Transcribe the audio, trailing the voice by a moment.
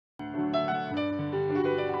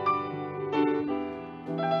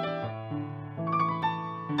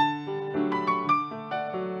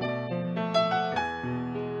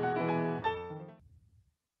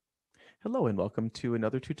and welcome to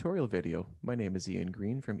another tutorial video. My name is Ian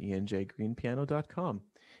Green from enjgreenpiano.com,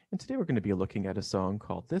 and today we're going to be looking at a song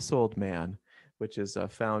called This Old Man, which is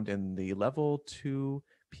found in the Level 2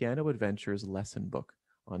 Piano Adventures lesson book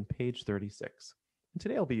on page 36. And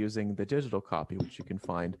today I'll be using the digital copy, which you can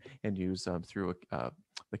find and use through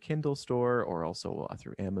the Kindle store or also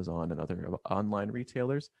through Amazon and other online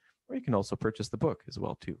retailers, or you can also purchase the book as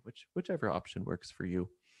well too, whichever option works for you.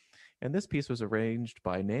 And this piece was arranged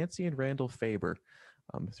by Nancy and Randall Faber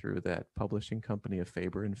through that publishing company of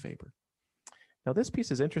Faber and Faber. Now, this piece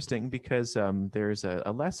is interesting because there's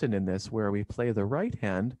a lesson in this where we play the right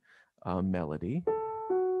hand melody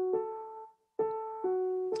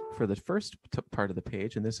for the first part of the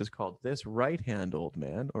page, and this is called This Right Hand Old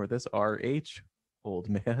Man, or This RH Old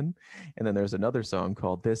Man. And then there's another song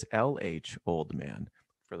called This LH Old Man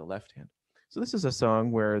for the left hand. So this is a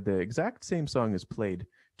song where the exact same song is played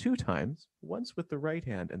two times, once with the right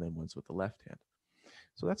hand and then once with the left hand.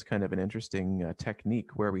 So that's kind of an interesting technique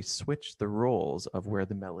where we switch the roles of where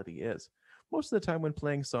the melody is. Most of the time when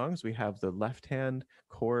playing songs, we have the left hand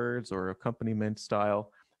chords or accompaniment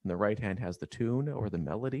style, and the right hand has the tune or the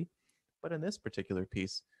melody. But in this particular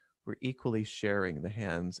piece, we're equally sharing the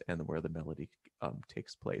hands and where the melody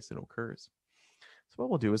takes place and occurs. So what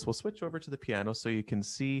we'll do is we'll switch over to the piano so you can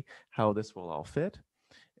see how this will all fit.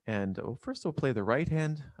 And first we'll play the right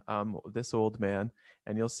hand, This Old Man,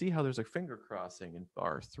 and you'll see how there's a finger crossing in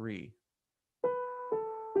bar 3.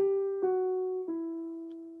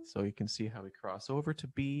 So you can see how we cross over to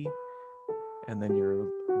B, and then your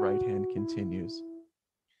right hand continues.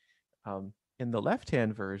 In the left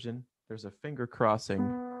hand version, there's a finger crossing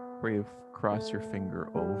where you cross your finger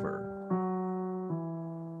over.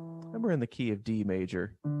 And we're in the key of D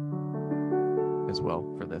major as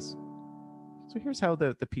well for this. So here's how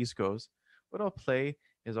the piece goes. What I'll play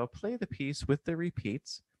is I'll play the piece with the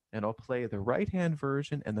repeats, and I'll play the right hand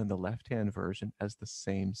version and then the left hand version as the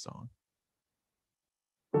same song.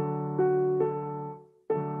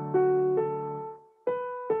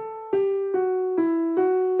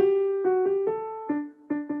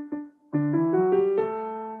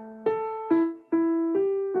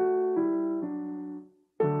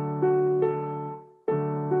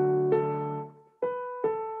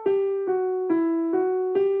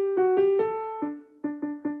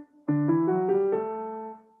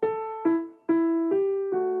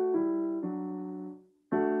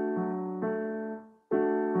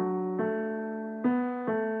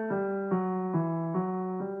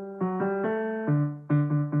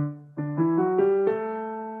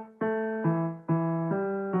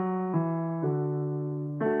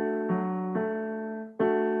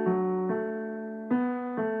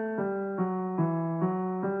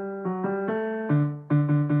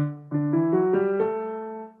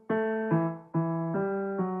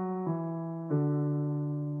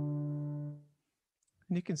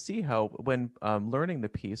 And you can see how when learning the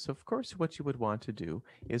piece, of course, what you would want to do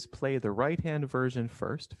is play the right hand version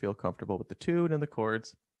first, feel comfortable with the tune and the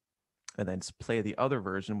chords, and then play the other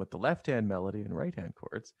version with the left hand melody and right hand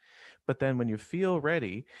chords. But then when you feel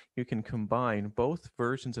ready, you can combine both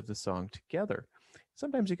versions of the song together.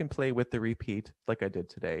 Sometimes you can play with the repeat like I did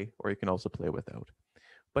today, or you can also play without.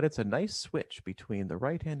 But it's a nice switch between the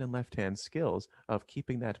right hand and left hand skills of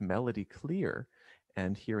keeping that melody clear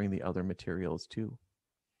and hearing the other materials too.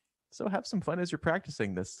 So have some fun as you're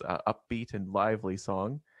practicing this upbeat and lively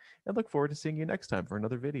song, and look forward to seeing you next time for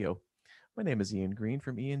another video. My name is Ian Green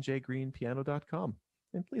from enjgreenpiano.com,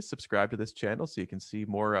 and please subscribe to this channel so you can see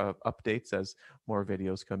more updates as more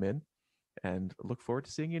videos come in, and look forward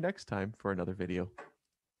to seeing you next time for another video.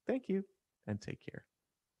 Thank you, and take care.